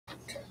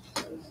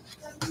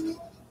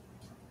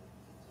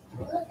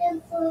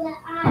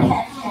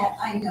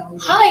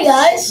Hi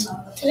guys,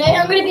 today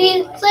I'm going to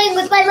be playing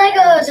with my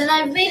Legos, and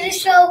I've made a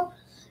show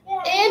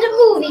and a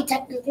movie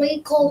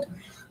technically called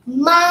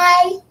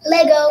My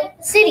Lego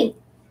City.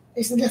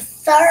 This is the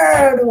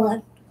third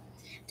one.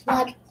 To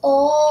watch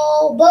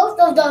both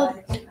of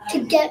them to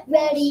get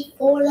ready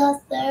for the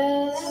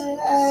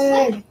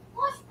third.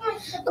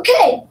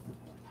 Okay,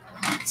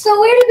 so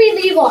where did we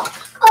leave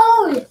off?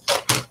 Oh,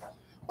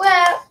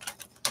 well,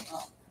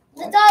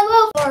 the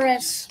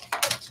Dilophosaurus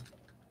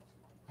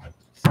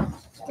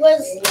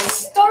was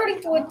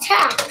starting to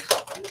attack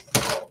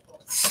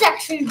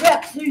Sexy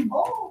Rexy.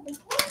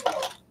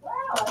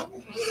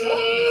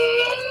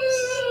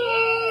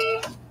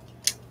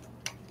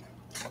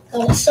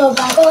 So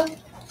back on.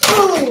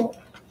 Ooh.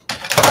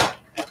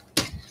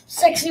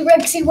 Sexy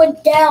Rexy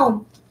went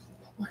down.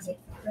 Was it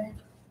red?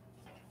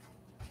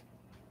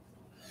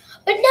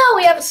 But now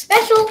we have a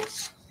special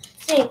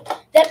thing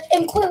that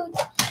includes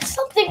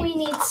something we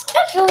need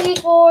specially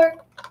for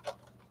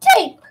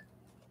tape.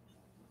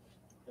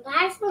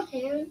 That's for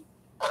him.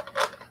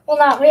 Well,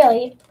 not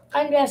really.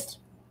 I'm just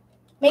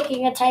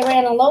making a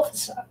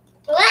Tyrannolophosaurus.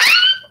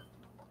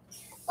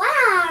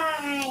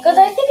 Why? Because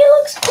I think it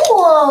looks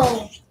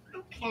cool.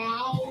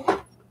 Okay.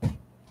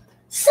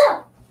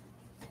 So,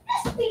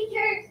 this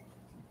features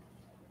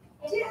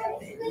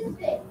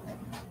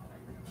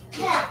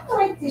Yeah,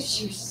 like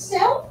this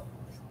yourself?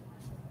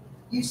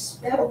 You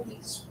spell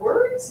these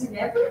words and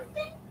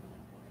everything?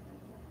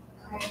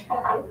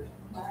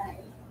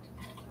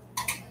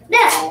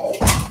 Now,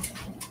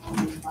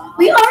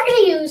 we are going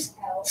to use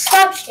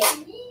Scotch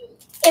tape.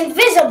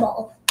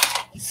 Invisible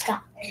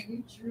Scotch. And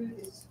you drew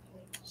this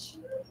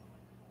picture?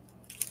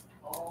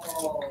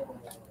 Oh.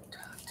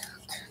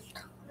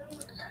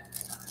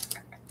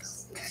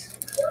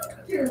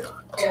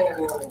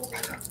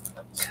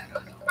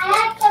 I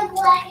have some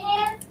wet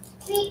hair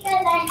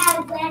because I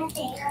have wet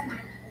hair.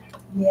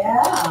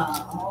 Yeah.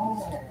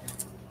 Oh.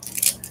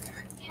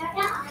 Have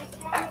the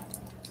iPad.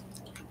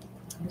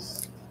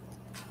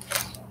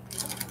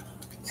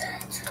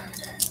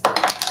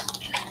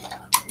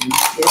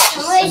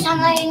 Always on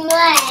my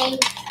way.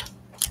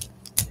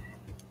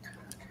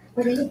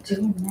 What are you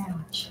doing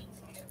now?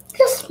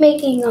 Just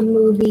making a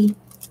movie.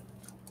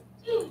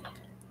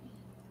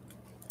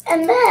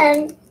 And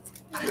then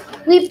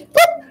we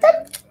put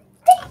the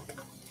tape.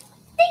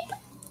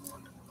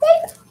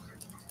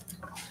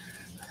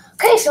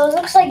 Okay, so it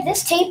looks like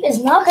this tape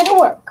is not going to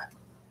work.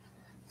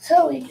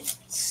 So we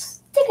just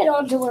stick it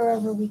onto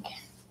wherever we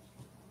can.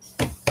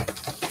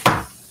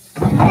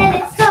 And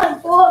it's time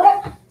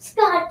for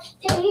Scotch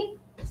tape.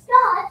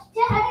 Scotch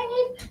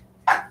tape.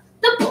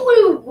 The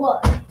blue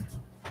one.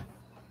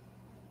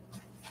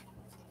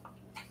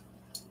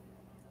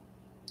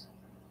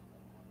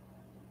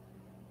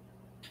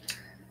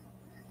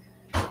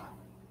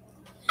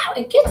 Now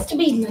it gets to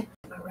be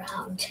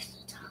around.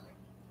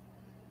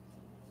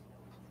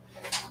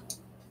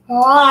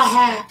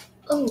 Ah,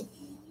 oh.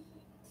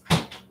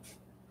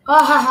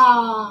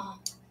 Ah,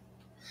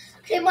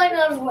 it might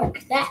not have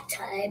worked that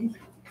time,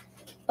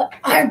 but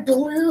our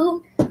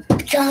blue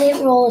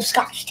giant roll of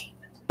Scotch tape.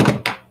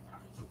 But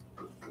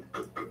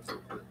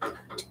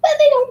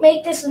they don't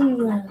make this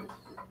in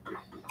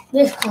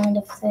this kind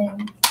of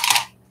thing.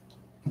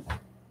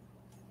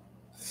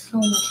 So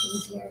much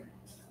easier.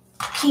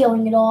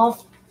 Peeling it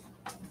off.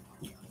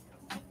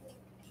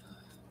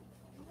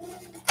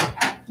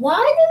 Why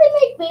do they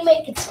make me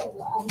make it so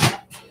long?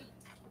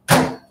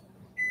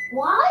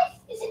 Why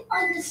is it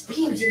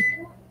undisputed?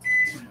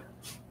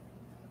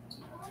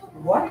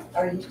 What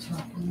are you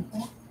talking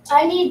about?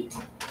 I need.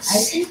 I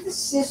think the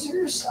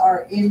scissors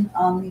are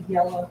on the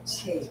yellow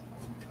tape.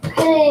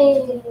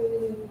 Hey.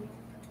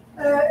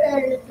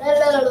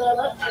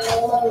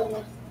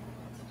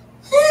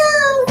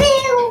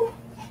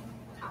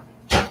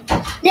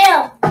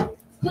 Now,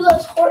 who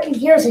loves Horton?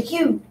 Here's a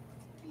cue.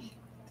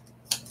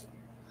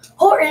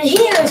 Horton,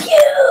 here's you.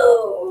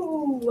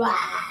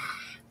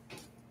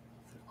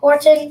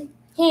 Horton,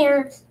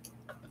 here's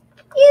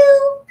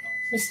you,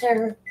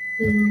 Mr.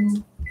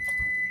 Who.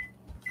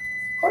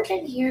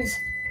 Horton, here's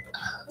you.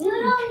 You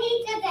don't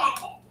need to bet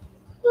it.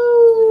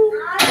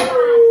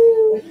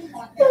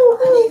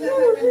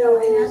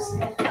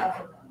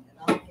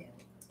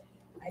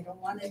 I don't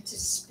want it to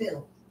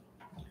spill.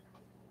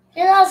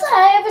 And also,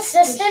 I have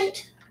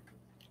assistant.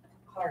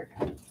 Hard.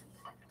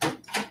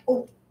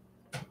 Oh.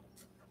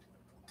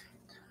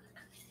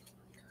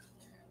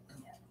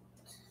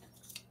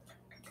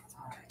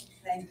 All right,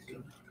 thank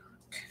you.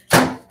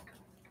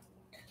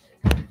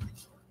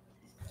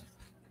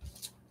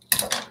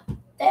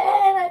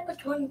 Then I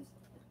put one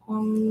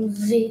on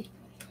the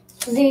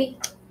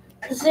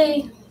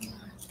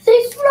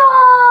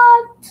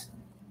front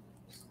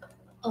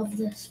of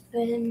this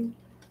fin.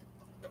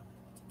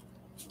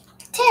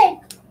 Take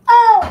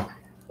armor.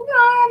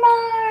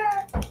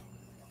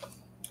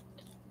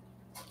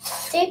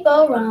 Tape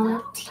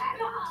around.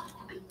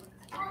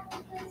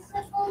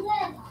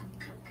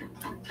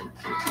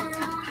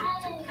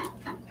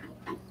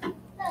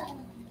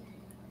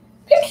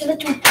 Picture the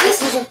two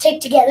pieces pieces of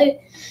tape together,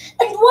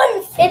 and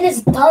one fin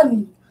is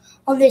done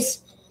on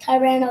this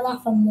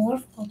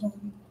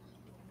Tyrannolophamorphodon.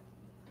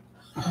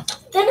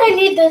 Then I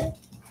need the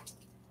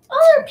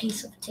other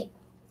piece of tape,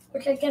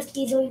 which I just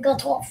easily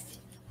got off.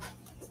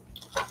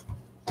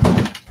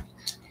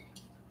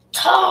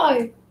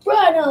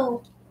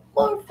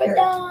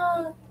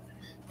 Tyrannomorphodon.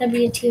 That'd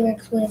be a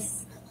T-Rex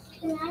with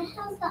Can I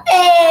have that?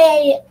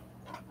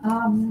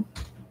 a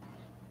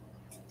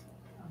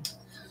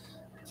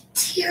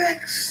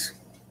T-Rex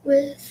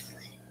with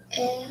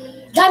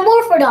a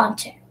Dimorphodon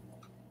tail.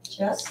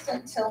 Just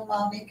until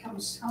mommy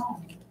comes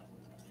home.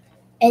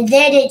 And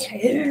then it's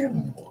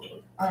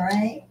All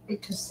right?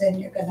 Because then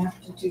you're going to have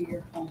to do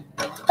your homework.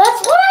 That's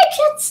what I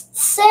just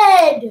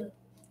said.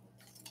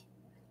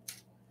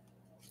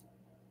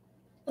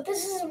 But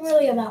this isn't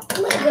really about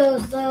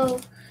Legos, though.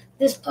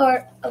 This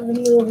part of the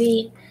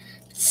movie,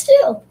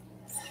 still,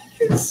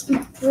 it's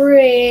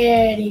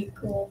pretty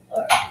cool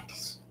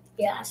parts. If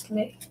you ask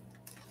me.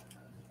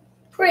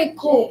 Pretty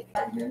cool.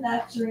 You're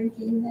not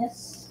drinking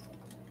this?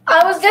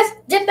 I was just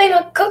dipping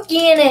a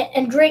cookie in it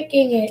and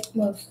drinking it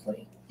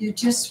mostly. You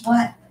just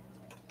what?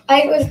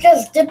 I was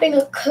just dipping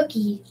a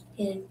cookie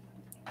in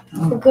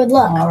for good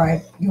luck. All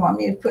right. You want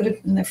me to put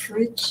it in the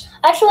fridge?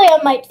 Actually, I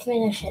might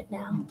finish it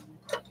now.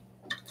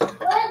 Where's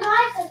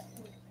my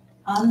cookie?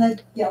 On the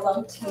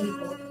yellow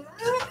table.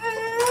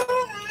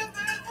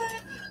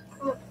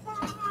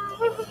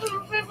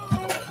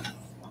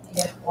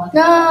 Get one.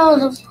 Now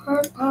the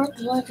part,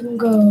 let him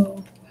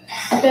go.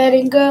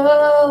 Letting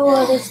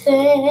go of this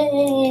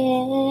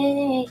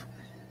thing.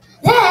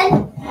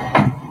 Then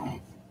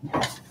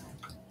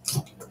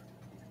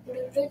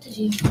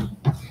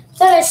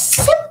I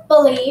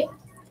simply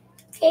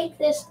take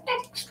this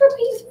extra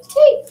piece of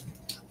tape,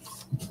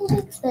 put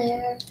it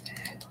there,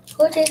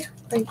 put it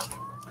right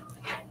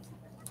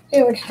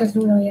here, which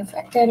doesn't really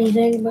affect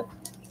anything, but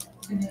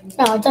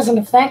no, it doesn't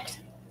affect.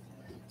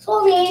 So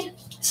I'll need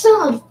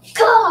some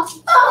cardboard.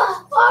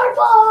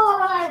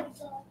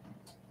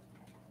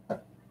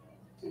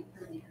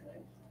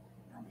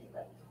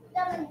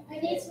 I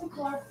need some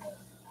cardboard.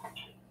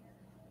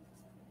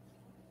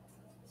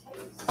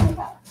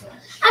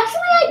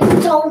 Actually, I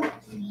don't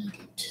need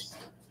it.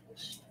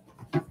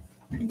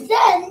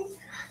 Then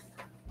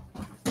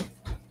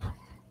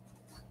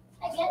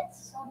I get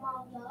some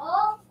of the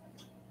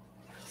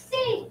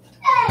C-A-L-Y.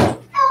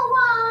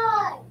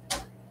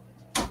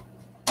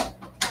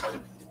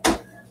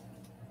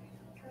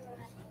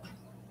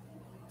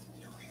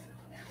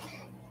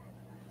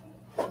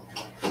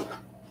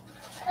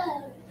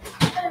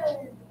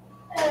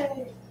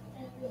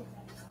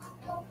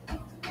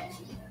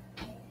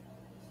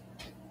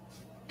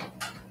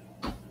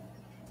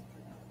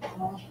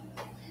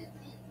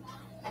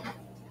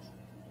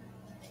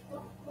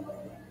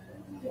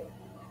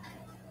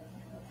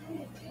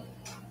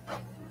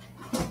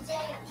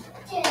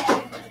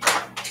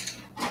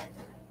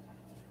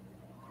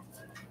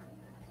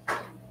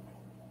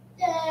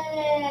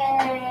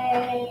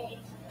 Yay!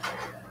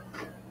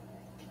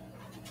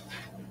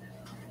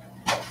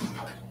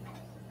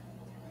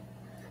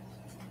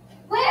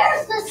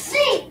 Where's the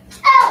C-L-A-Y?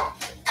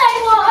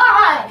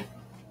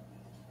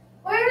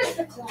 Where is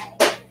the clay?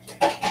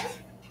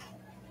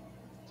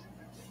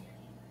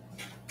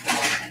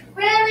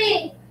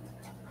 Really?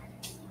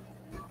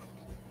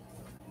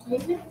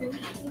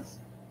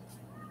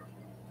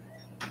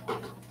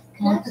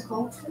 Want the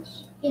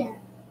goldfish? Yeah.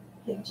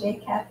 Did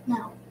Jake have?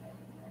 No.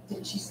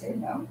 Did she say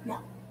no?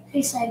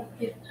 He said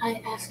if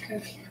I asked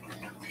her.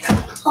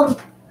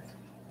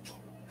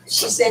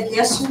 She said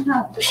yes or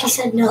no. She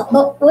said no.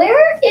 But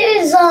where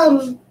is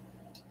the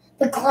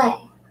clay?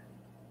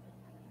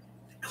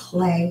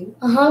 Clay.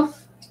 Uh-huh.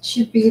 It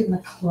should be in the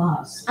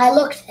closet. I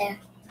looked there.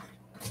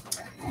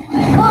 But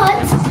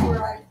That's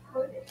where I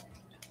put it.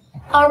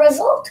 our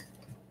result,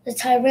 a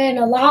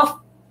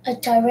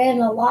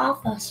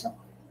Tyrannolophosaurus.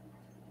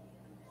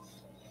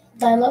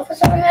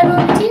 Dilophosaur had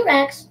on a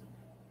T-Rex.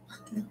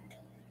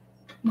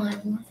 My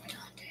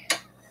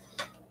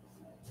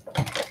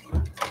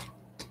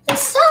They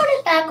sewed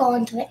it back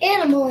onto the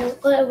animal,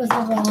 but it was the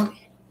wrong animal.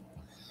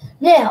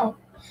 Now,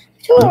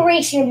 to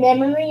erase your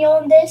memory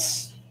on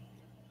this,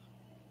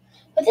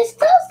 but this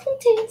does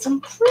contain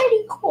some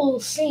pretty cool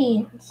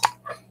scenes.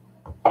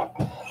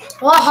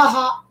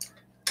 Ha!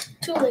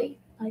 Too late.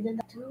 I did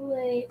that too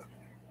late.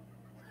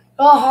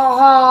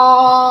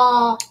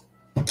 Ha!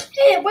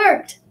 Hey, it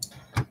worked.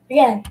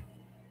 Again.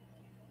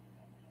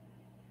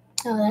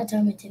 No, that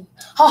time it didn't.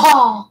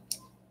 Ha!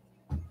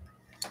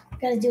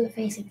 Gotta do it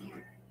facing you.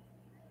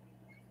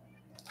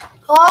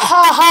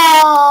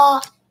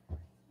 Ha!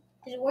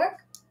 Did it work?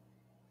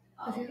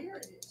 Oh, here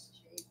it is,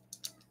 Jake.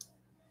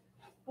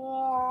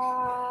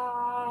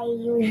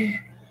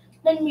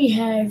 Then we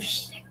have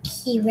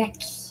Shaky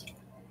Rex.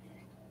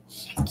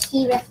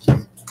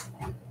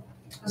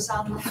 It was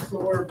on the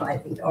floor by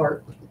the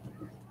art,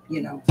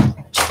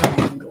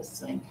 triangle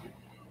thing.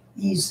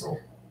 Easel.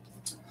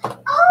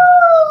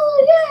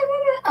 Oh, yeah,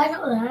 I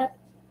know that.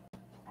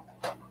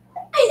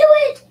 I knew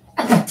it.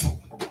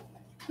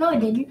 No, I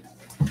didn't.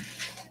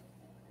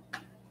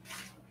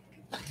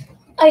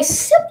 I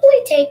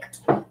simply take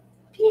a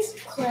piece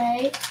of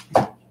clay,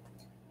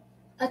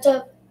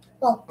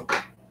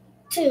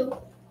 two to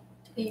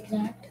be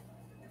exact,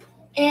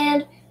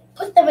 and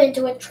put them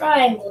into a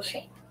triangle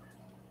shape.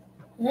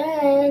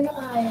 Then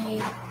I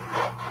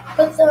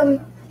put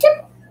them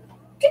tip,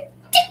 tip,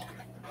 tip,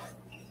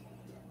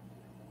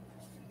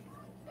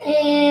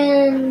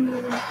 and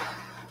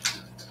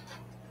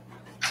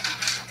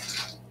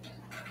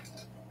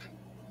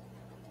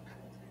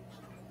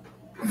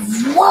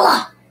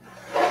voila!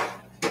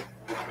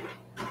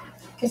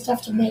 Just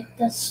have to make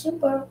the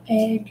super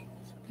egg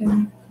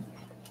and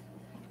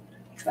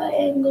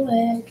triangle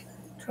egg,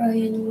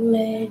 triangle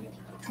egg,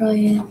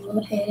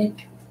 triangle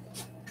egg,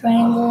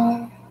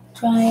 triangle,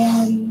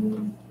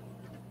 triangle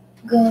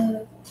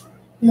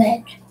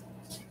egg,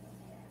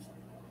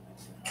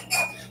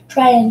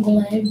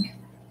 triangle egg.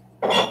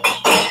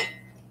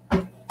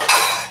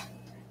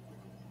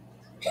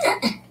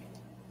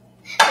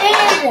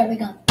 And there we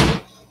go.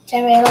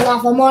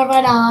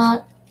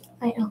 Tyrannolophamorphodon.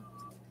 I know.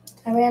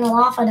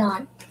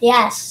 Tyrannolophodon.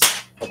 Yes.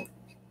 But then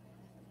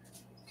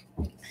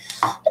we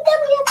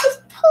have this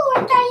poor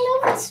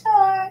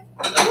dinosaur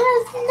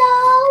with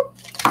no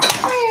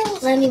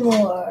wheels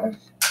anymore.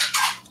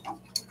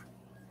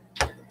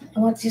 I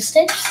want to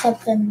stitch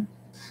something.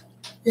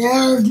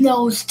 There's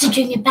no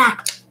stitching it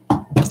back.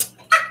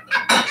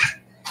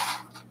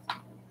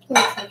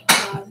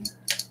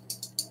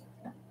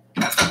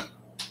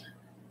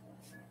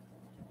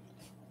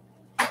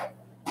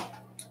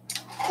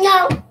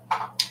 Now,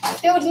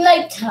 it was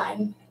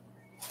nighttime.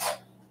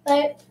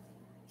 But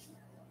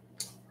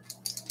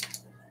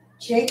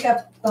Jacob,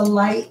 the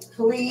light,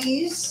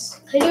 please.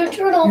 could you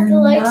turn off the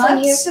You're lights in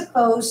not here?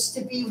 supposed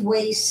to be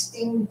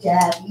wasting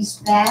Daddy's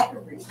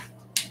battery.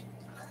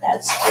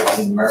 That's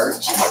for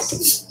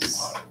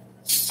emergencies.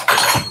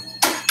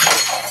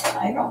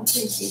 I don't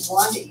think he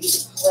wanted you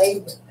to play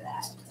with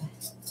that.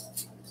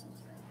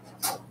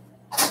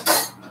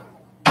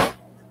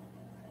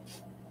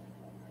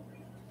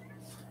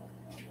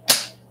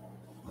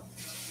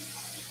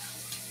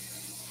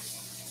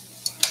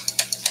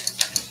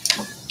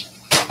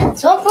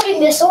 So I'm putting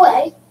this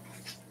away.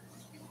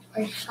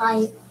 Or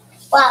shine.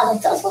 Wow,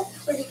 that does look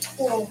pretty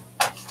cool.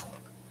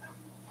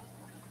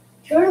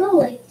 Turn the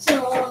lights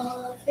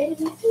off in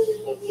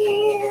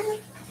here.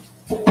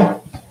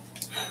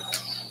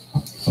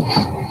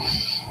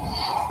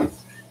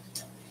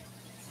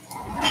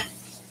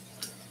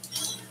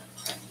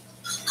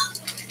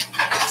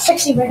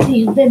 Sexy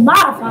Rexy has been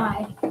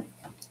modified.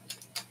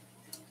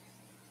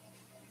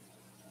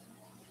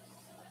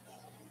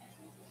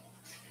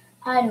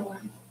 I don't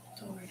want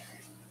to worry.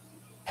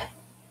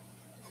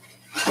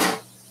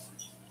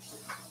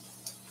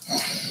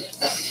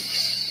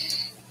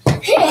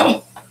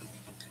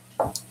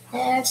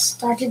 Let's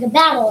start the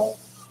battle.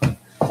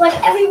 But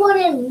everyone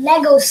in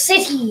Lego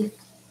City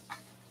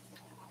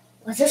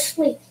was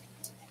asleep.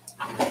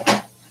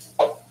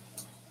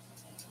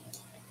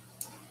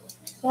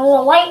 Well,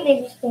 the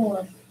lightning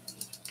storm.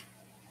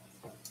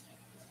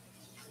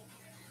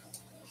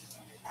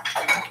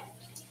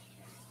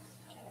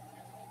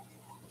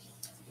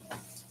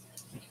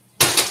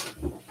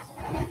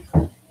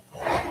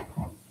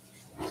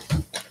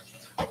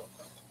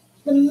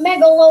 The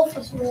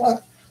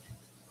Megalosaurus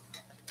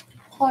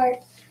part,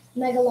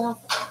 Megalosaurus,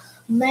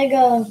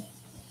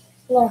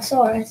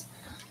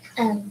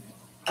 and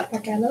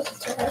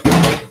Megalosaurus.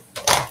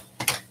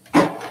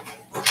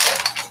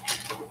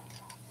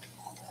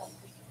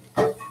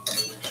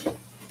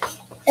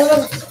 There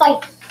was a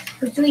fight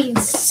between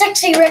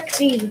Sexy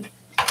Rexy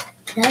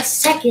the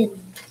second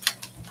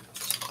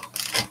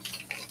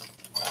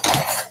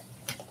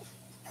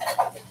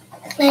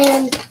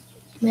and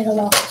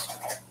Megalosaurus.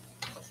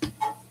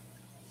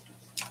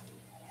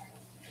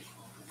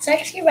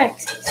 Sexy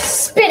Rex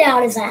spit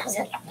out his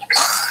acid.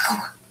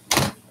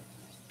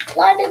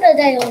 Blinded the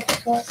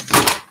dinosaur.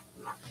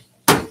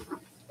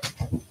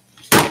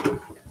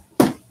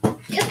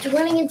 Kept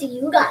running into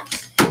you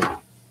guys.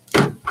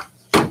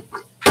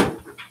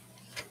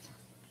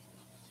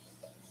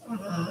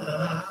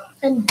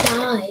 And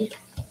died.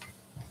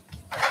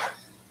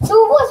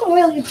 So it wasn't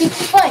really a big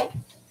fight,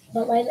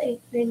 but my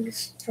lightning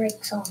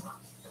strikes on.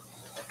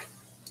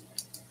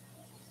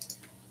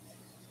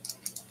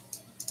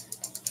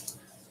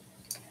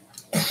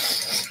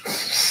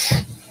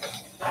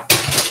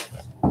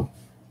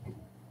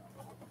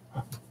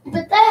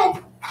 But then,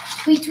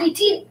 tweet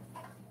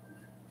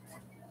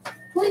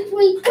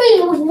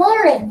was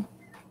learning.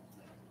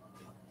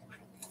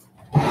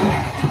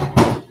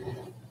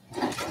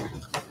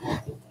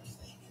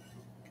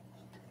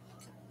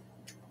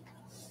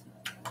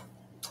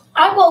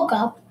 I woke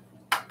up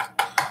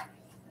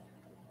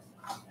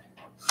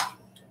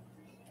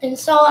and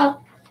saw a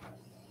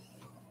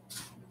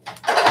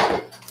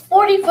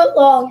 40-foot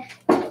long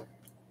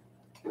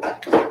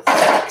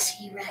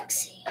Sexy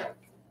Rexy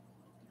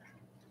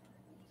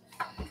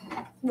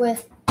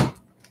with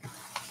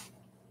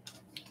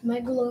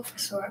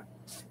Megalosaurus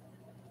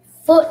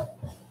foot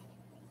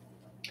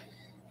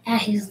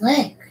at his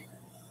leg.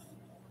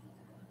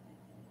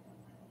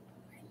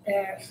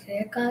 There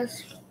it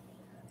goes.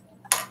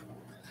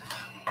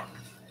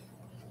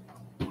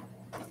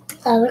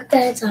 I looked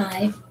at its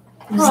eye.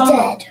 It was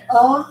dead.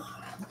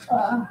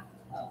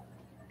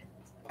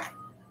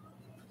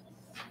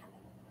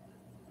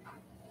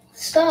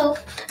 So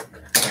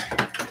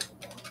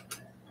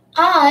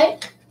I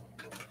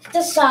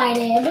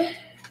decided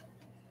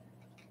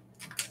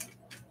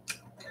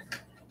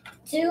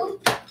to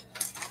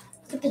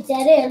put the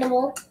dead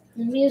animal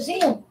in the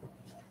museum.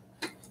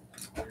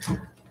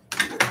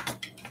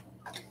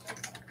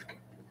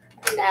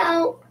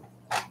 Now,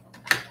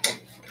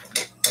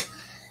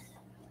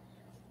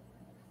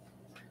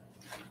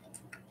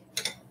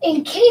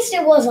 in case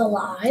it was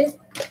alive,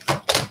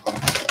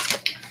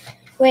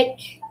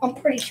 which I'm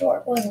pretty sure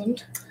it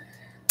wasn't,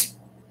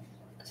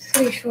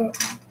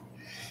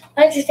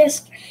 I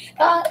just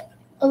got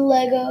a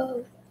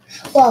Lego.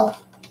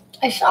 Well,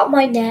 I shot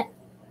my net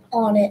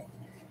on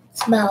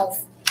its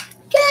mouth,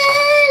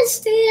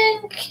 just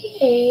in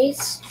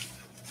case,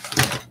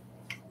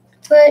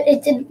 but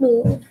it didn't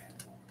move.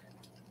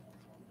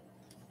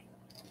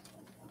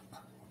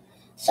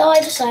 So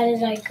I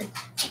decided I could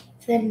take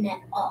the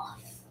net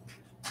off,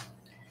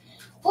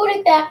 put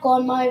it back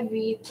on my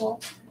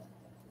vehicle,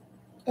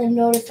 and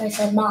notice I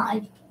said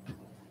mine,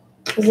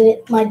 because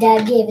my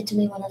dad gave it to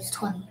me when I was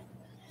 20.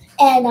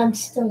 And I'm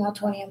still not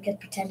 20, I'm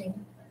just pretending.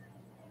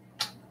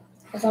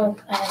 Because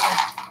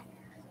I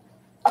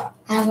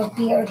have a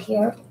beard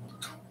here.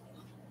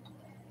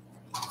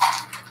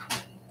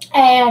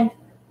 And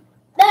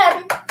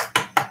then,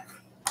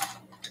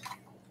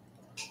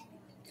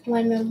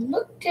 when I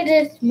looked at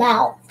his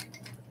mouth,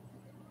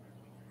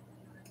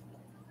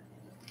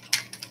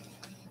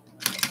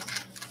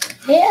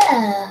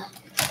 yeah.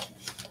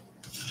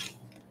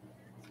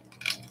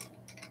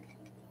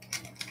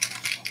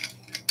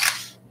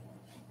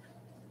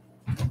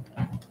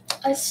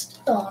 I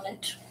stood on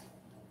it,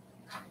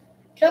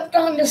 jumped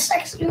on the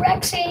sexy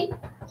Rexy,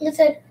 and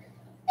said,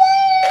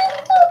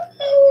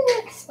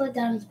 I slid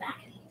down his back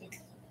and he did.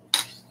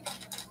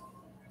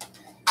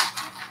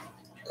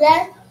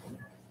 Then,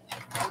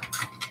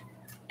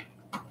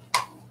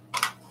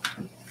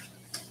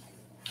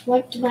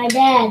 went to my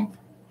dad.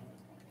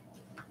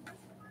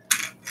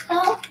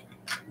 Well,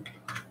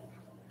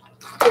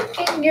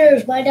 15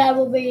 years, my dad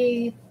will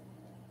be...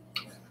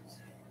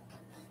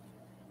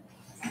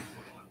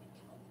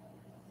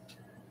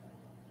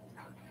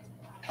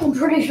 I'm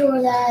pretty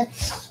sure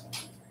that's...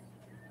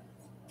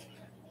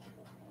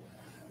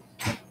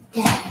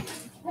 Yeah.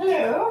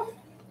 Hello.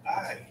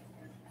 Hi.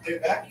 They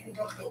vacuumed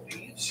up the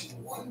leaves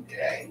in one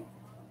day.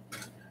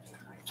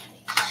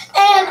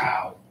 And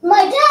Wow.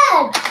 my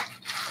dad,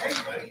 Hey,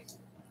 buddy.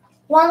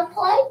 want to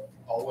play?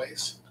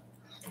 Always.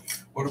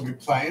 What are we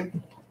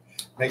playing?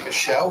 Make a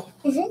shell?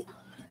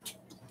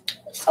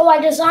 So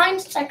I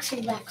designed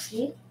Sexy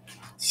Rexy.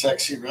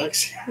 Sexy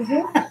Rex.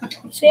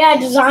 So yeah, I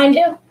designed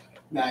him.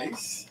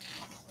 Nice.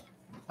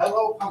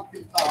 Hello,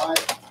 pumpkin pie.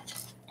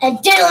 And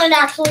Dylan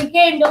actually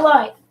came to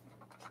life.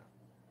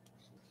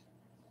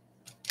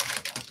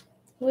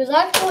 He was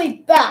actually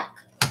back.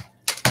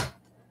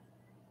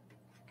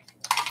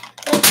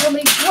 And when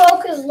he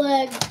broke his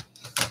leg,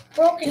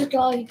 broke his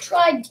jaw, he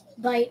tried to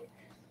bite,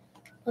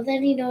 but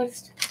then he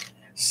noticed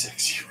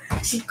Sexy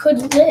Rex. he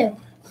couldn't live.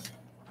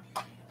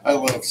 I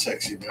love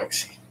Sexy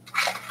Rexy.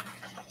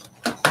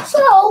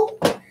 So,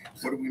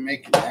 What are we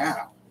making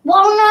now? well,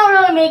 I'm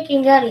not really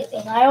making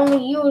anything. I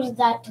only used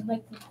that to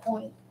make the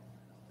point.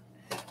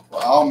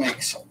 Well, I'll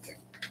make something.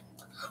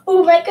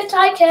 Ooh, make a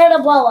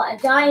Titanoboa, a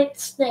giant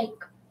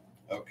snake.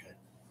 Okay.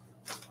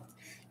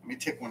 Let me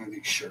take one of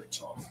these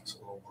shirts off. It's a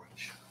little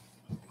rich.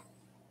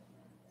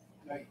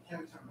 No, you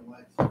can't turn the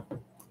lights on.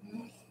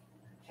 You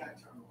can't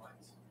turn the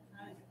lights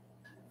on.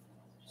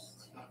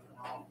 There's nothing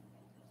wrong.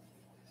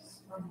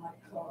 From my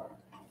car.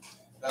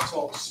 That's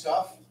all the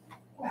stuff?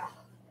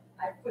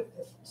 I put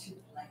the 2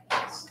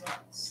 blankets down.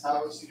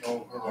 How's the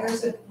old girl?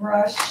 There's a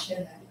brush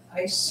and an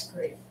ice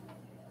cream.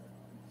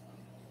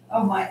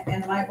 Oh, my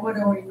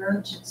auto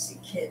emergency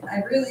kit. I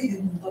really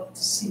didn't look to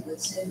see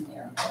what's in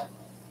there. But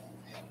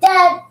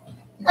Dad,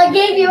 I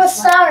gave you a things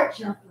like start.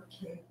 Jumper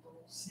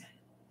cables.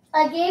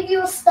 I gave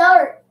you a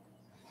start.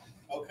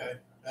 Okay,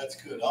 that's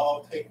good.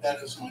 I'll take that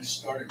as my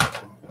starting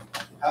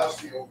point. How's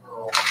the old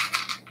girl?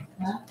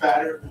 Huh?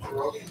 Battered and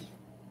broken?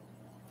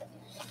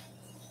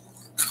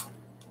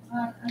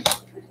 I'm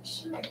pretty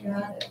sure I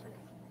got it.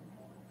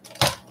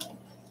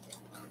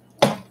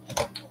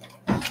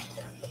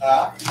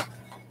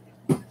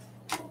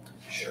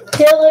 Sure.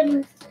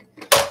 Dylan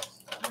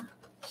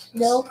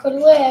still could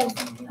live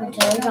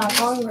until he got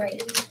hungry.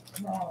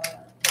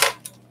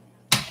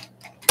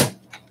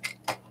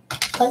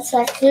 But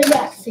Sexy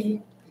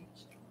Rexy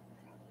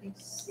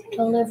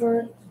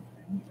delivered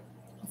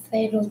a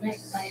fatal neck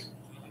bite.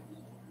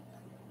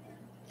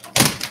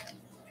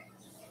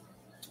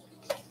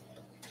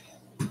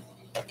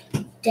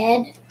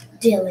 Dead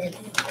Dylan.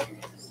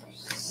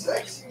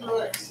 Sexy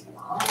Rex.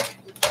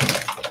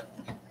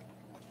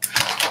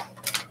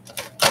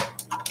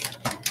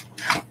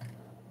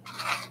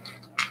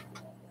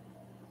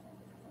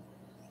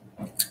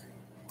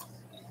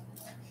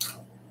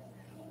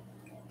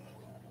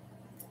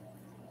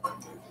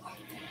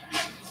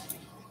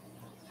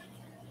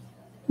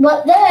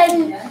 But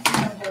then Yeah,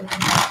 I know they're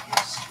not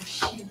extra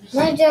shoes.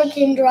 my dad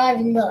came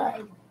driving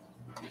by.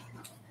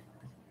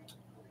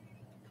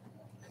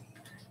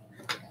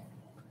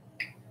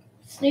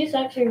 Sneeze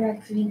actually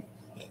wrecks me.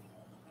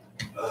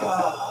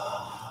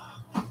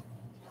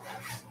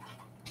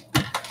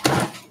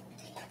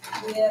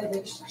 Yeah,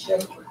 there's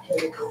jumper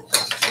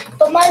cables.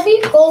 But my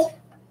vehicle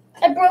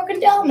had broken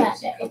down that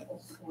There's a day.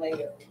 couple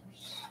flares.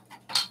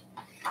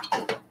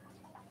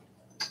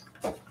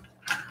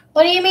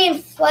 What do you mean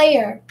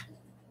flare?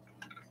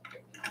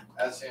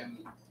 As in,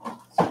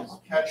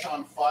 catch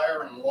on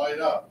fire and light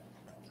up.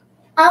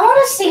 I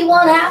want to see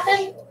what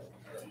happened.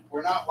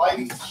 We're not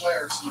lighting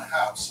flares in the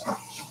house.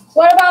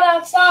 What about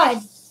outside?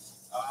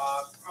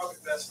 Probably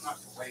best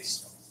not to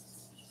waste them.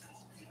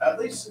 At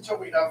least until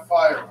we have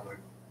firewood.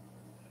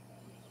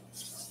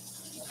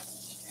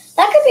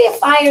 That could be a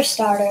fire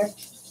starter.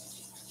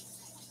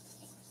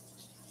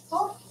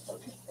 Oh,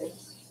 look at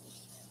this.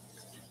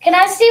 Can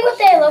I see what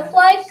they look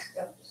like?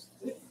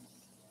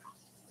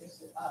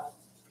 There's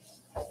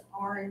an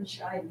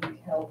orange I need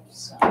help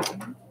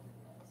sign.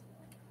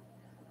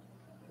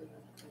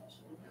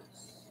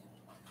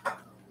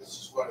 This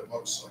is what it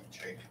looks like,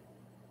 Jake.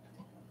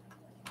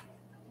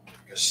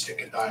 Just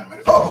stick a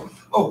dynamite. Oh,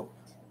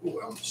 ooh,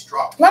 I almost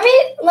dropped. Let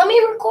me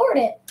record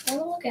it. I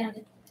want to look at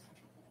it.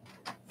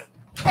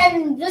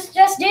 And this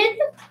just did.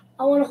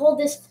 I want to hold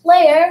this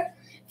flare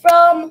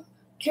from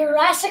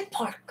Jurassic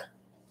Park.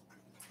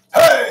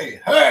 Hey,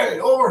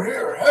 over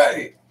here,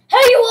 hey. Hey,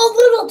 you old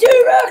little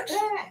T-Rex!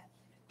 That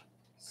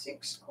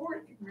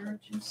 6-quart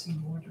emergency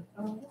water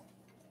bottle.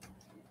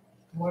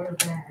 Water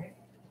bag.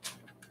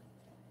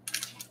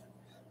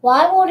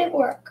 Why won't it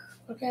work?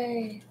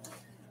 Okay.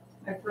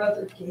 My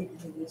brother gave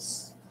me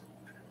this.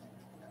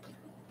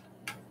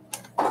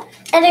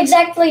 And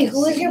exactly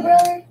who is your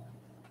brother?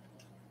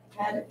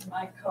 Had it in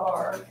my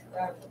car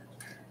forever.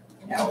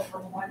 You know,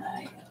 from when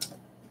I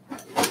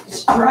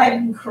was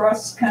driving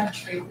cross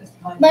country with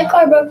my My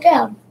car mother. broke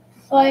down.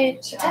 So I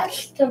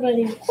attached some of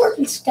the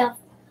important stuff.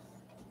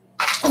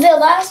 The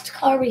last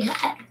car we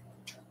had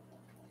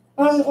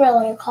wasn't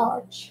really a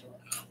car,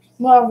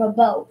 more of a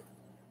boat.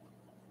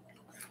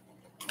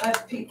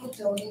 But people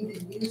don't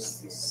even use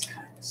this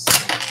kind of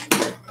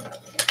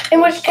stuff.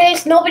 In which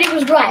case, nobody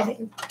was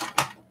driving.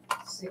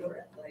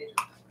 Cigarette lighter.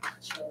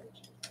 Charge.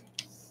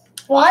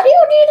 Why do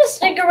you need a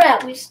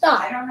cigarette? We I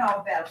stopped. don't know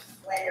about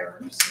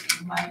flares.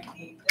 You might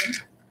need them.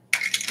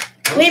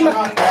 We Those are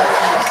not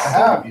bad things to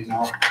have, you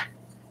know.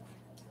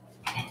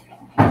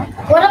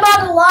 What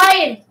about a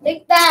lion?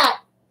 Think that.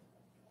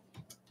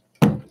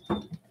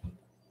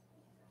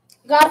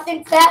 Gotta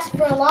think fast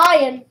for a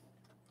lion.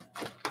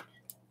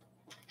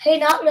 Hey,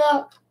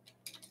 knock.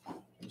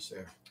 Who's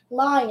there?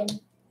 Lion.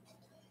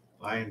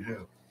 Lion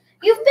who?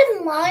 You've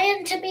been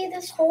lying to me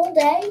this whole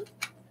day?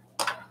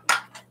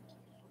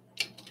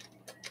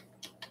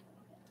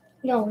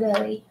 No,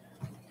 really.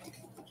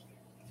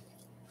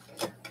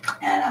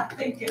 And I'm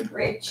thinking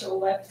Rachel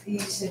left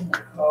these in the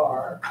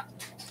car.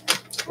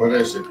 What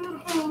is it?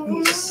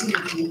 These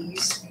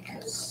CDs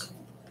because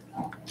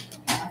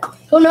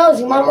Who knows?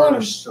 You What might want them.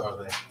 artists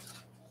are they?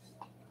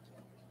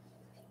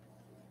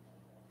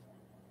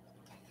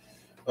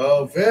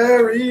 A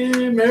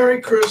very Merry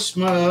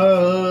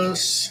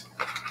Christmas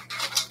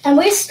And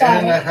we and a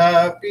started.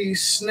 happy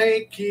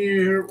snake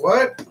year.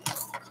 What?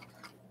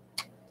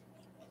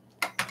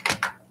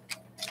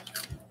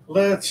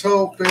 Let's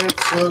hope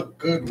it's a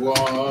good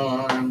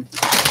one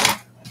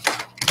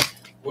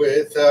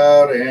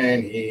without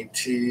any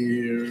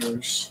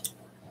tears.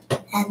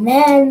 And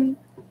then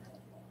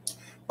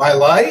My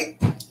light?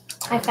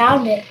 I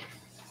found it.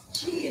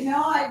 gee, you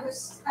know, I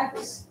was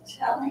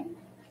telling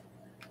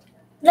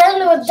Then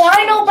there were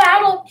Dino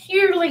Battle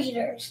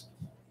cheerleaders.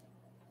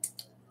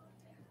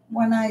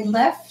 when I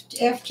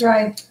left after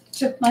I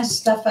took my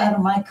stuff out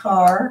of my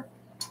car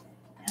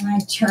and I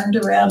turned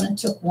around and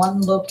took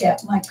one look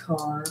at my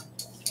car,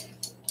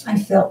 I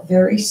felt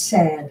very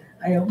sad.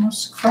 I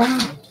almost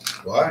cried.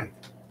 Why?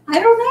 I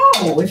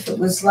don't know if it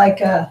was like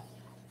a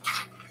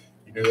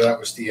You knew that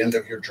was the end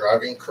of your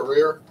driving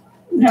career?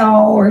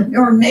 no,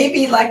 or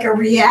maybe like a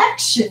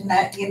reaction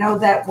that, you know,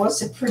 that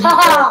was a pretty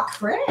bad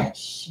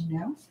crash, you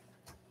know.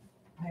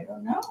 I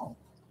don't know.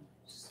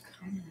 Just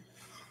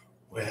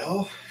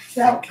Well,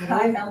 felt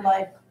kind of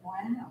like,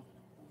 wow.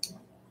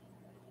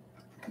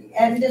 The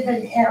end of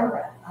an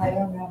era. I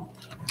don't know.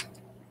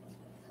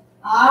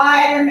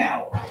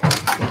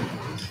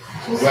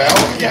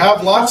 Well, you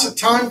have lots of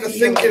time to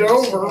think it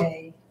over.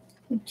 Today.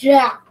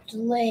 Jacked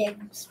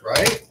legs.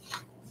 right?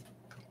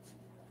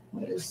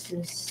 What is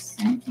this?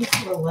 Thank you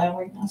for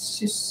allowing us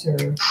to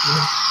serve you.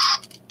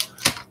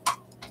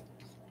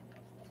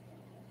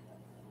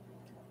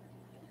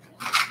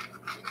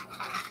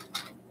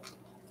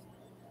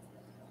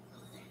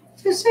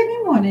 Does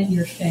anyone in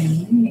your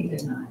family need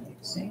an eye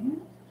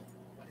exam?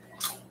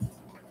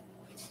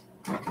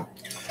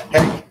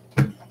 Hey.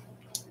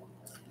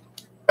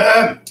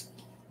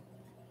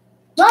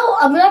 No,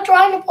 I'm not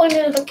trying to point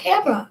it at the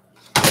camera.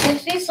 I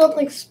see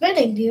something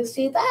spinning. Do you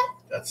see that?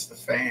 That's the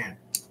fan.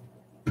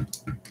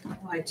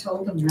 Wow. I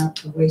told him not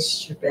to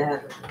waste your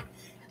battery.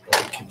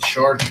 Well, you can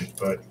charge it,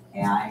 but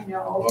Yeah, I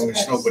know. As long as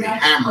That's nobody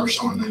not hammers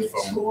supposed on to that be a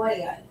phone.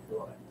 Toy, I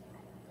thought.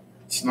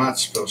 it's not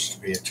supposed to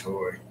be a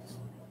toy.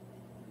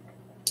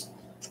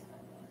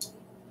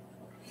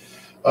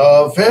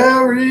 A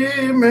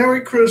very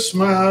Merry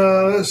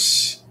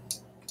Christmas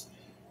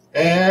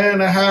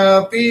and a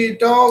happy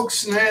dog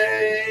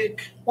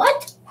snake.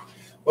 What?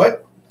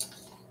 What?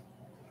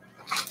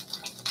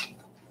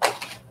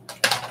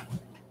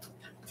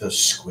 The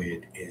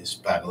squid is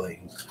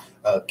battling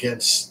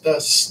against the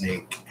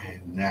snake,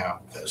 and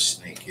now the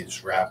snake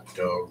is wrapped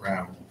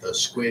around the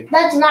squid.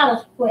 That's not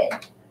a squid.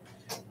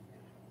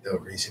 The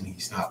reason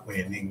he's not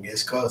winning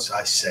is because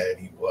I said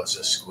he was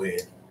a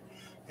squid,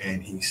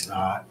 and he's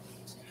not.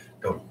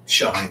 Don't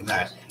shine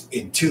that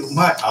into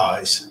my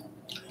eyes.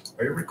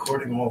 Are you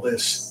recording all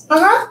this?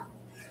 Uh-huh.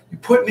 You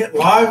putting it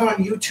live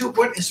on YouTube?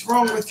 What is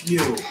wrong with you?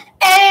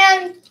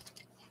 And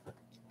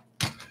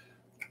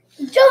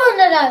John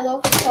and I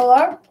look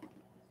for.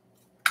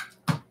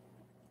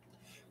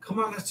 Come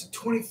on, that's a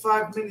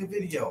 25-minute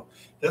video.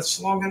 That's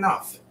long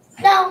enough.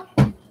 No,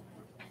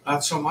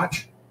 Not so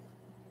much?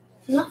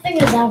 nothing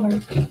is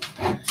ever.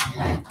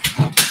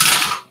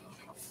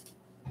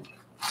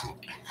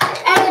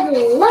 And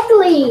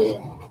luckily,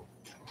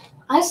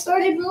 I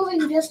started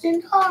moving just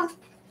in time.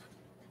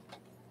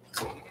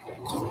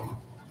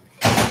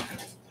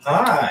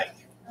 Hi.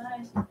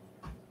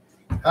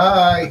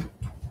 Hi.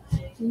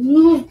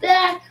 Move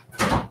back.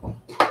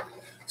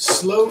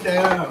 Slow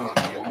down.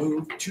 You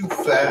move too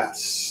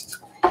fast.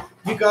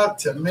 You got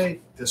to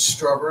make the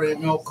strawberry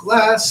milk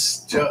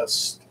last.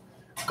 Just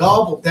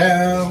gobble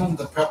down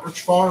the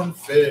Pepperidge Farm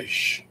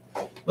fish.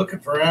 Looking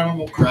for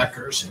animal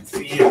crackers and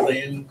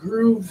feeling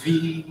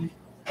groovy.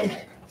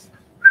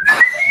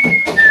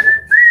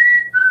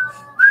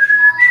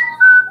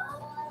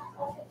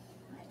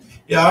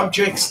 Yeah, I'm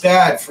Jake's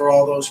dad for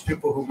all those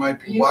people who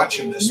might be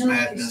watching this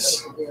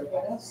madness.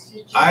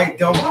 I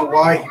don't know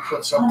why he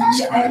puts up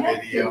these kind of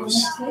videos.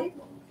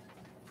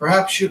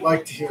 Perhaps you'd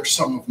like to hear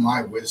some of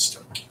my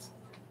wisdom.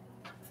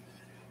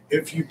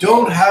 If you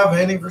don't have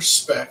any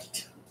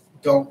respect,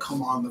 don't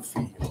come on the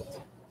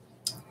field.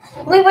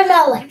 We would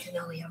not like to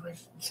know your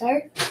wisdom,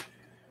 sir.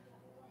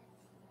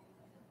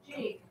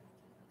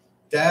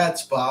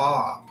 That's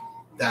Bob.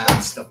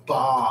 That's the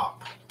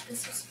Bob.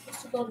 This is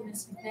supposed to go to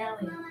Miss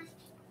McNally.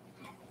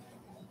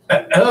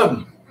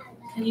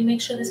 Can you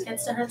make sure this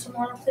gets to her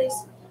tomorrow, please?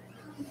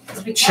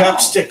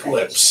 Chapstick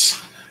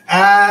lips.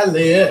 Ah,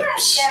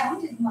 lips.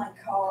 Sound in my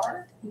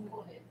car.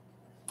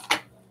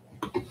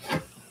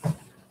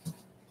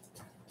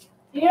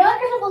 You're not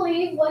going to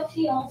believe what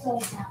she also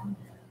found.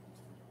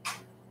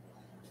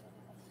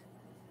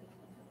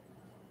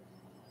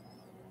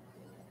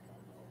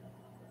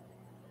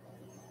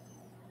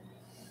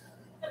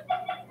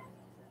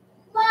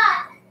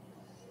 What?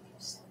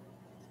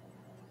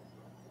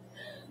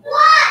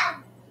 What?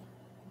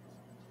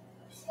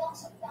 She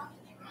also found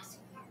a Jurassic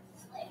Park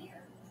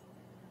later.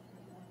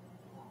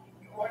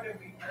 What did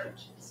we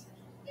purchase?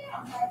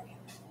 Yeah, but,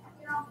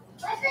 you know,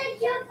 what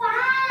did you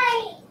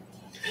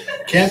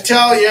find? Can't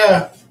tell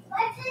ya.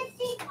 What did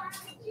she find?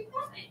 You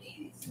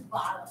probably some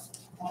bottles.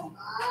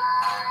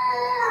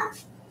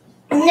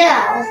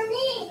 No.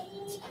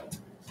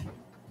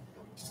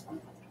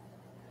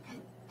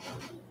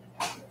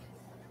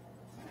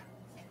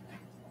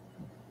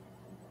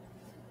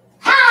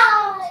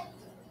 Hi.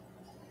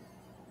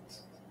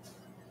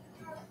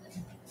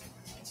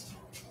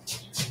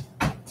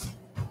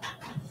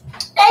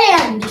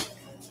 And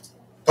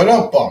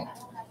Ba-dum-bum.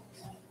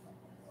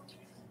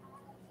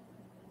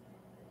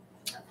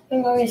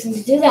 there's no reason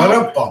to do that.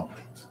 Ba-dum-bum.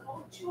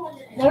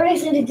 No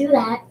reason to do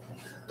that.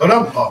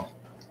 Ba-dum-bum.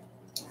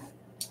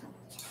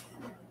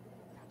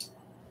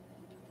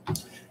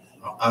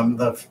 I'm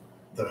the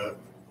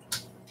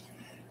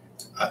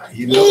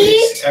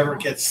nobody ever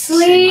gets to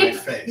see my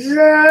face.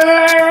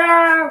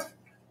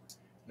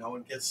 No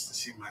one gets to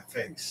see my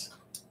face.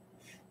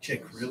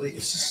 Jake, really?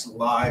 Is this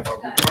live? Are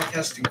we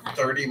broadcasting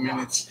 30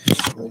 minutes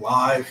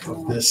live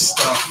of this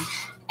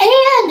stuff?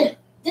 And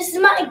this is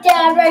my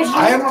dad right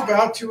I here. am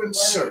about to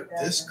insert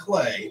this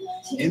clay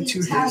into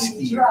his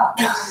ear.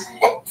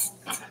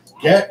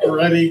 Get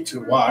ready to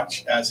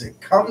watch as it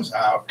comes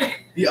out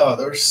the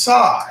other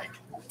side.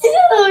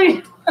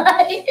 Dude,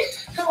 why?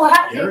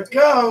 Here it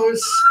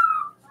goes.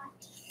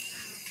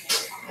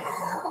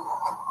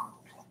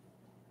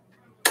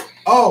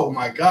 Oh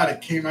my God,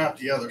 it came out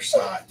the other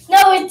side.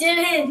 No, it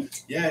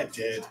didn't. Yeah, it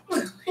did.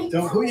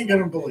 Who are you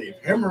going to believe,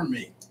 him or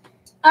me?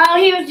 Oh,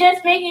 he was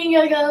just making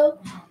a go.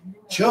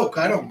 Joke,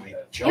 I don't mean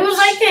jokes. He was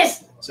like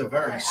this. It's a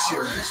very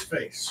serious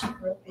face.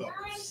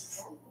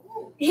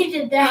 He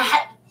did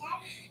that.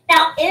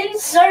 Now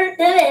insert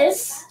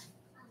this.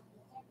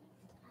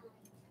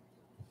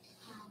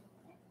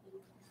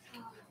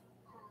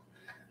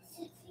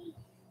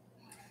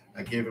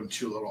 I gave him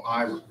 2 little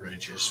eye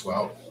ridges.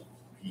 Well,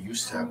 he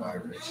used to have eye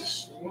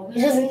ridges.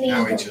 He doesn't need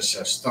Now he them. just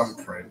has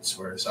thumbprints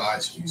where his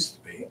eyes used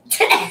to be.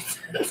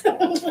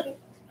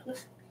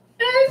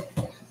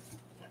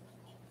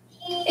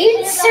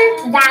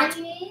 insert that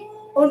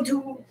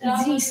onto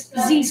these.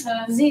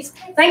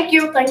 Thank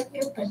you.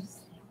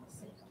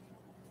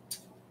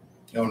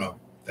 No,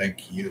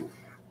 thank you.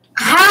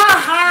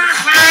 Ha ha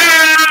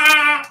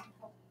ha!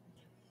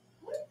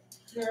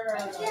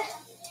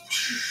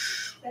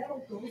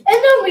 And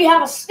then we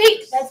have a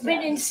snake that's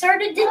been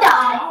inserted to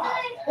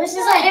die. This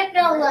is a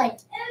hypno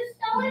light.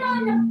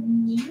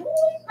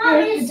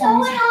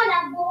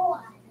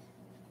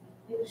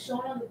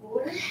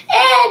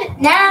 And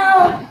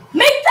now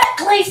make that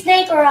clay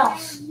snake or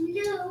else. And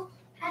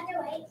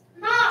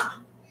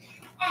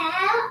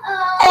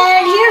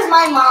here's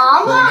my Going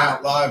mom.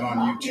 out live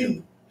on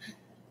YouTube.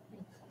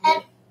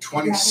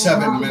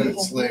 27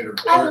 minutes later.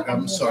 Or,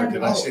 I'm sorry,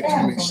 did I say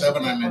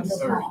 27? I meant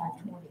 30.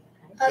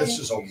 This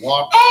is a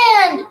walk.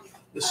 And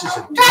This is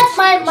a that's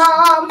my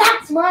mom.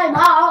 That's my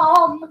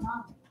mom.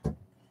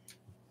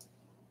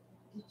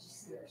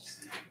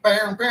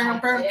 Bam, bam,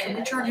 bam. Can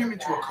we turn him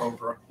into a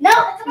cobra? No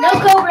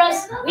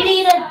cobras. We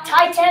need a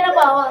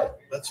Titanoboa.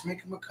 Let's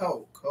make him a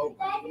cobra.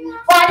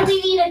 Why do we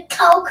need a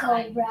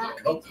cobra?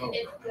 Coco.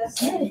 I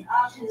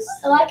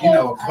like You it.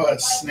 know, a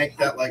snake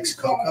that likes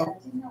cocoa.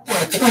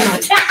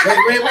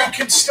 Wait, we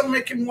can still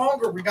make him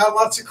longer. We got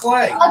lots of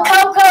clay. A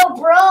cocoa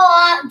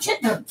bra.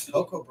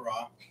 Cocoa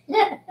bra.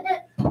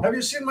 Have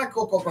you seen my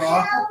cocoa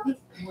bra?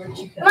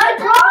 My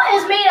bra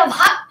is made of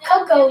hot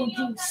cocoa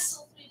juice.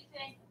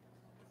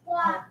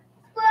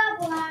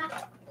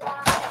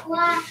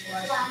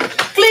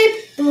 Clip,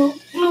 bloop,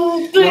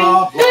 bloop,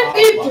 Blah, clip,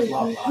 blah, clip,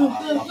 blah,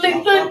 clip,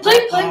 blah, clip, blah, clip, blah, clip,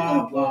 clip,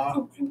 blah, blah, blah.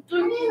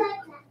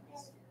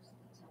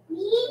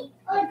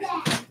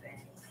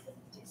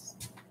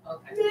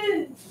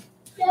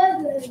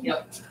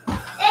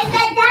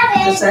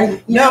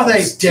 clip, No, they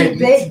It's didn't. too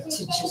big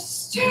to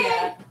just.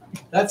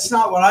 That's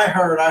not what I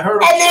heard. I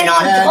heard And then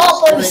on Dad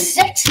top of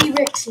straight Sexy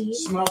Rixie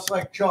smells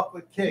like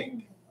chocolate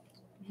cake.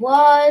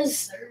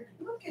 was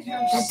Look at the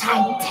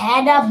her.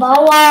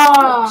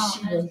 Titanoboa.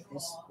 She wrote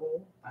this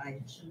whole by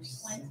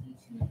herself.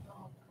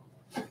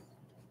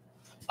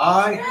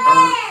 I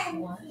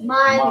heard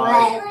My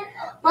leg.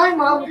 My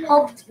mom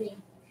helped me.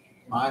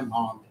 my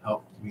mom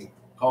helped me.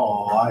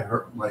 Oh, I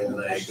hurt my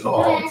leg.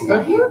 Oh,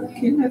 But look,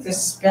 you know the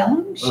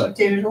spelling. She Look.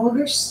 did it all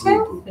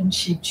herself, and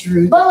she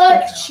drew the But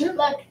look, picture.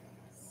 look.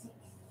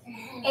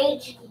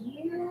 H.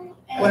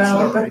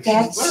 Well, but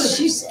that's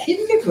she's my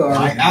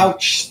kindergarten.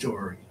 ouch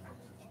story.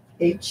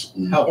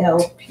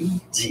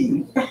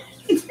 HELPT. I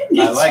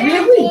It's like it.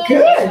 really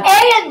good.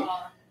 And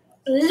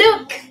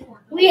look,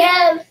 we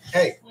have.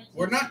 Hey,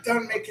 we're not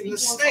done making the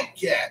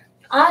snake yet.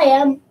 I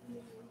am.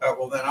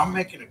 Well, then I'm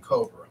making a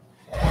cobra.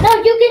 No,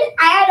 you can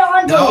add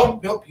on to No, him.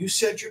 nope, you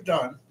said you're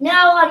done. No,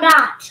 I'm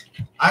not.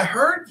 I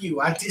heard you.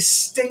 I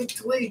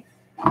distinctly.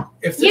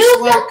 If this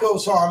You light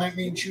goes on, it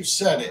means you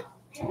said it.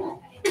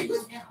 If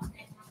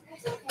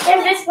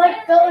this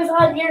light goes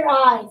on your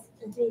eyes,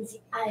 it means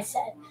I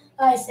said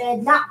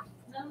not.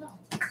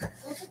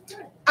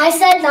 I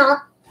said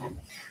not.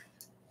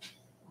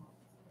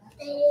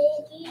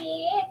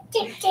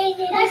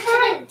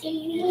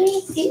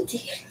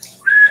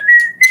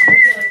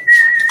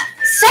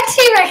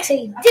 Sexy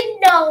Rexy didn't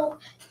know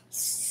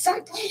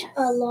such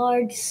a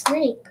large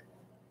snake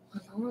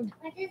was on.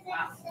 What does it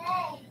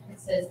say? It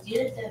says,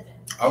 Dear Devin,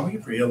 Are we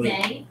really?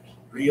 May,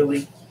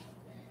 Really?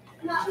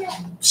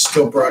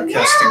 Still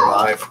broadcasting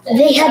live.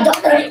 They had to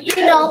open it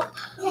up.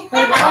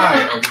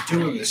 Why are we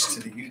doing this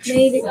to the YouTube?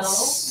 Made it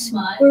so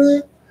much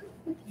super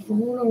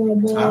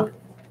vulnerable. Huh?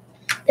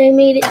 They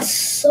made it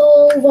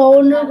so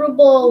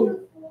vulnerable.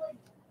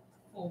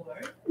 for,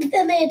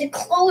 Then they had to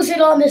close it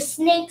on the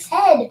snake's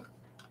head.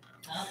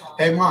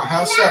 Hey, Ma,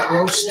 how's that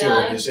roast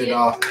doing? Is it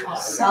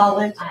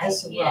Solid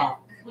as a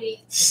rock.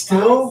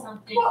 still?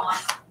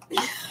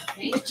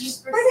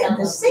 Brilliant.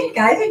 The sink.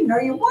 I didn't know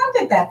you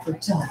wanted that for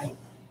tonight.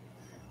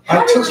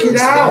 I took it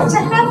To out.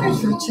 have it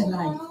for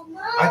tonight.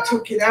 I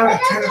took it out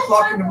at 10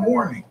 o'clock in the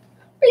morning.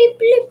 Bleep,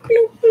 bleep,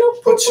 bloop,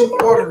 bloop. Put some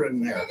water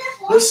in there.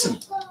 Listen,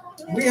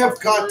 we have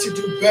got to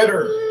do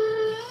better.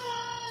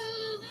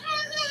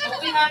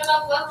 Don't we have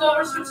enough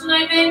leftovers for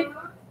tonight, babe?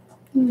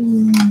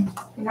 You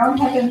don't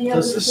have any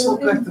other Does this look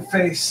food? like the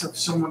face of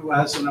someone who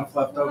has enough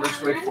leftovers?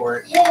 Wait for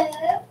it. 2,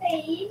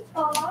 3,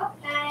 4, 5,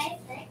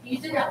 6, You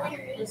did that one.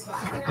 This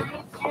one.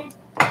 9, 10,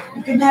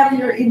 You can have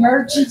your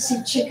emergency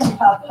chicken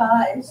pot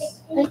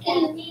pies.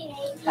 17,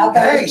 How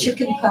about Hey. a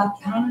chicken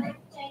pot pie?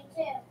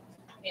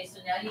 Okay, so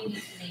now you need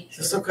to make Does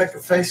sure. this look like a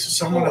face of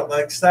someone that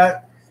likes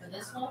that? So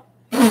this one.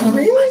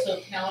 Really? So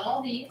count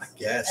all these. I And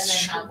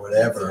guess, then how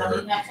whatever.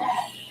 many you have to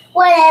add.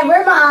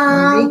 Whatever,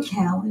 Mom. Marie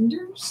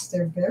calendars,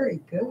 they're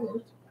very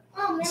good. I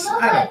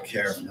don't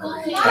care if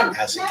Marie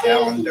has a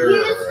calendar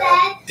or a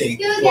date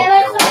You book give or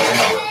us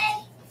whatever.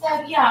 So,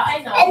 yeah, I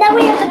know. And then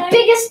we have the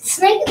biggest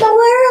snake in the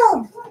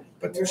world.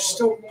 But there's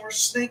still more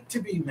snake to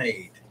be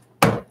made.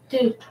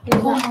 Dude, your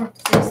homework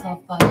is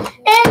so fun.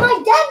 And my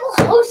dad will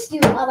host you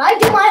while I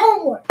do my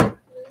homework.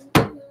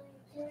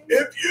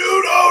 If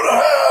you don't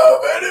have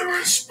any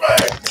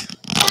respect,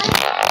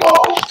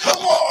 oh,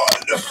 come on,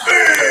 the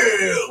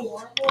field.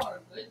 4 more.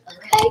 Good.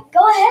 Okay,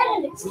 go ahead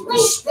and explain.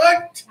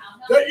 Respect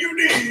that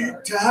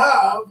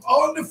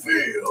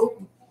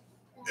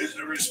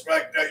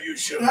respect that you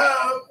should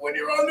have when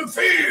you're on the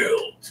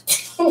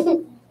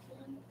field.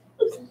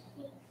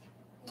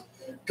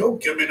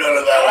 Don't give me none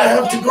of that. I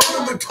have to go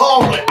to the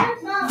toilet.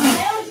 Mom,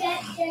 I don't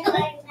get shit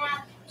like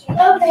that.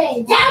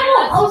 Okay, We're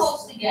that not was.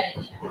 supposed to get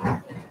it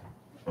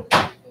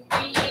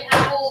yet. We eat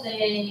apple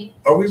day.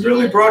 Are we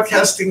really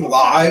broadcasting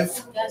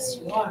live? Yes,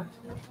 you are.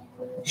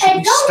 Should Hey,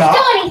 we don't stop?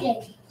 do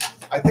anything.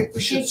 I think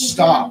we should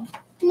stop.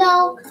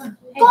 No. Go ahead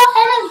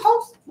and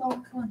host. No,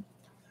 come on.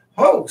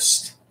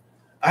 Host.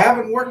 I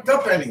haven't worked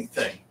up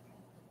anything.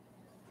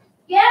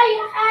 Yeah,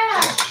 you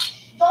have.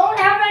 Don't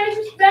have any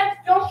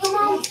respect. Don't come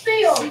on the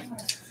field.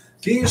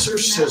 These are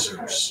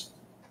scissors. I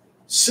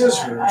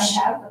Scissors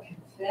have a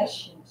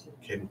confession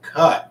to can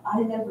cut.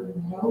 I never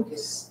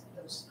noticed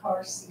those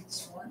car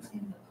seats weren't in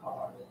the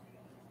car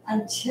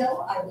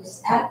until I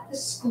was at the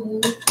school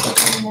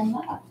picking them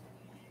up.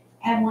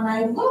 And when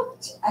I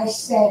looked, I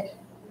said,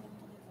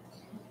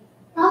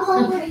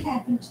 what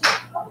happened to the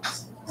car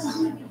seats?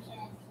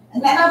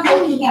 And then I'm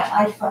looking at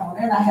my phone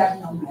and I have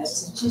no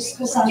messages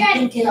because I'm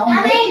thinking, oh,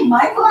 maybe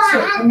Michael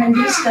took them and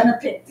he's gonna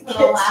pick the For the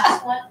kids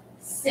last up. one,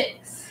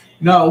 6.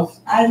 No,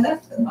 I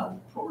left them on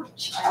the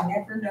porch. I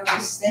never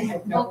noticed they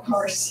had no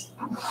car seat.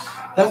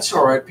 that's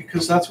all right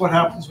because that's what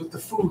happens with the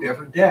food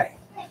every day.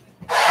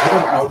 I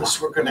don't notice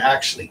we're going to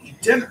actually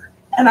eat dinner.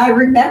 And I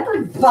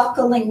remembered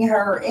buckling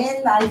her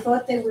in. I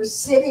thought they were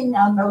sitting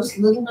on those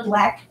little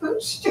black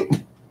boosters.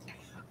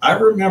 I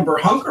remember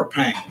hunger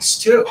pangs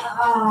too.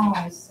 Oh,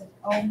 I said,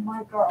 oh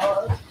my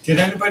God. Did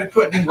anybody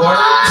put any water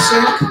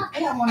in the sink?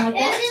 Yeah, when I got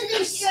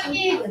This to the is the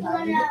cookie school and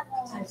I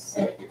looked, I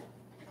said,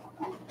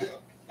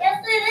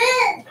 Yes, it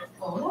is.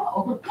 Oh,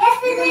 no. Yes,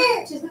 it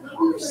is. to the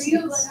car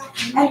seats.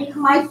 And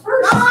my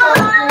first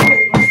thought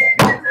really was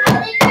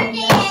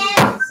that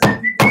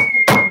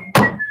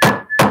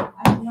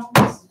I have no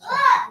message.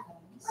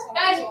 So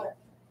I thought,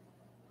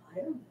 I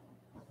don't know.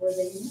 Were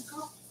they in the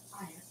car?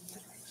 I have no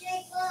idea.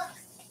 Jake, look.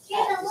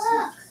 Jake,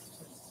 look.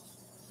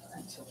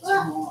 Until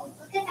tomorrow.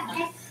 Look at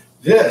that.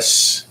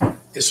 This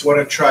is what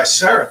a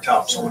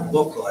triceratops would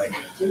look like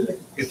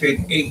if it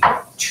ate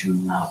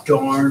too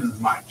darn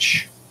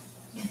much.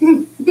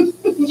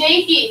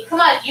 Jakey, come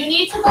on. You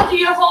need to go do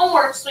your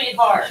homework,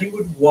 sweetheart. He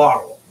would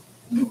waddle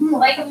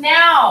Like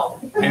now.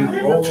 and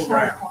roll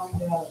around. What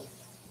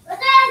does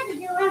that have to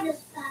do on the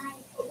side?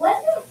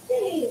 What does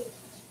it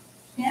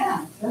do?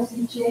 Yeah,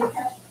 doesn't Jake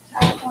have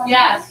taekwondo?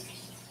 Yes.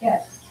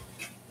 Yes.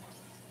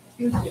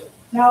 You do.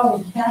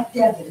 No, not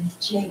Devin,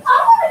 Jake. I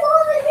want to go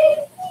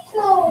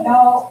to the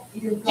No,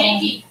 you're going.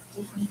 Jakey,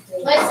 different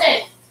day.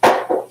 listen.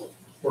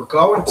 We're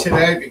going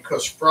today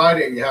because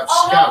Friday you have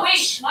Oh, no, wait.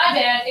 scouts. My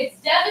bad. It's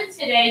Devin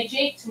today,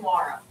 Jake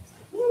tomorrow.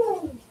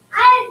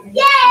 I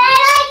like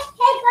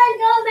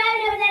taekwondo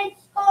better than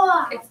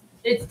sport.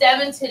 It's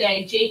Devin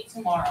today, Jake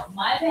tomorrow.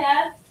 My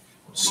bad.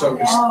 So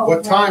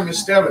what time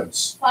is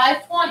Devon's?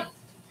 5:20.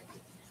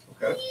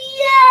 Yay!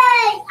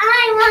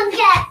 I want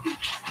that.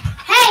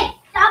 Hey,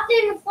 stop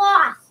doing the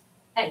floss.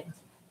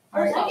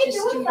 All right, I can just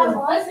do do it by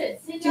your, Listen,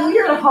 sit do down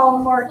your here.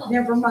 homework,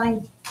 never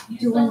mind You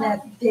doing still that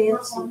have-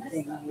 dancing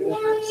thing.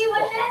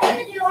 What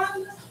that to do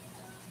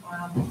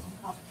on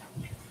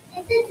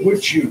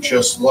Would you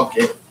just look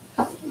at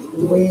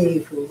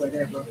Wave or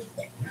whatever.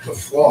 the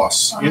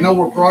floss? You know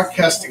we're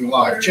broadcasting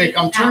live. Jake,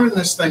 I'm turning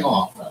this thing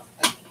off.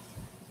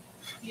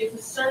 You have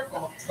to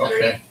circle.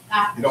 Okay.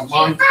 You don't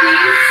mind? Please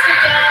sit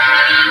down,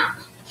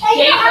 honey. Hey,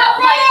 Jake, stop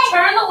it!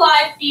 turn the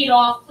live feed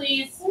off,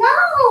 please.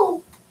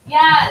 No!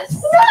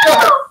 Yes.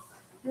 No!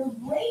 You're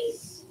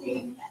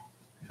wasting.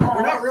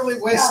 We're not really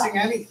wasting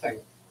anything.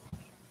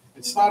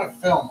 It's not a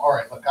film. All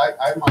right, look,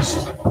 I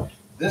must.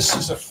 This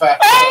is a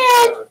fat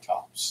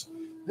triceratops.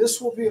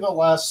 This will be the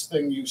last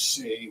thing you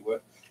see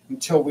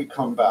until we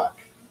come back.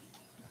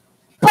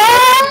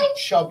 Bye.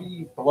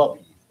 Chubby,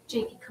 blubby.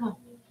 Jakey, come on.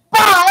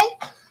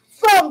 Bye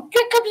from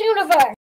Jacob's Universe.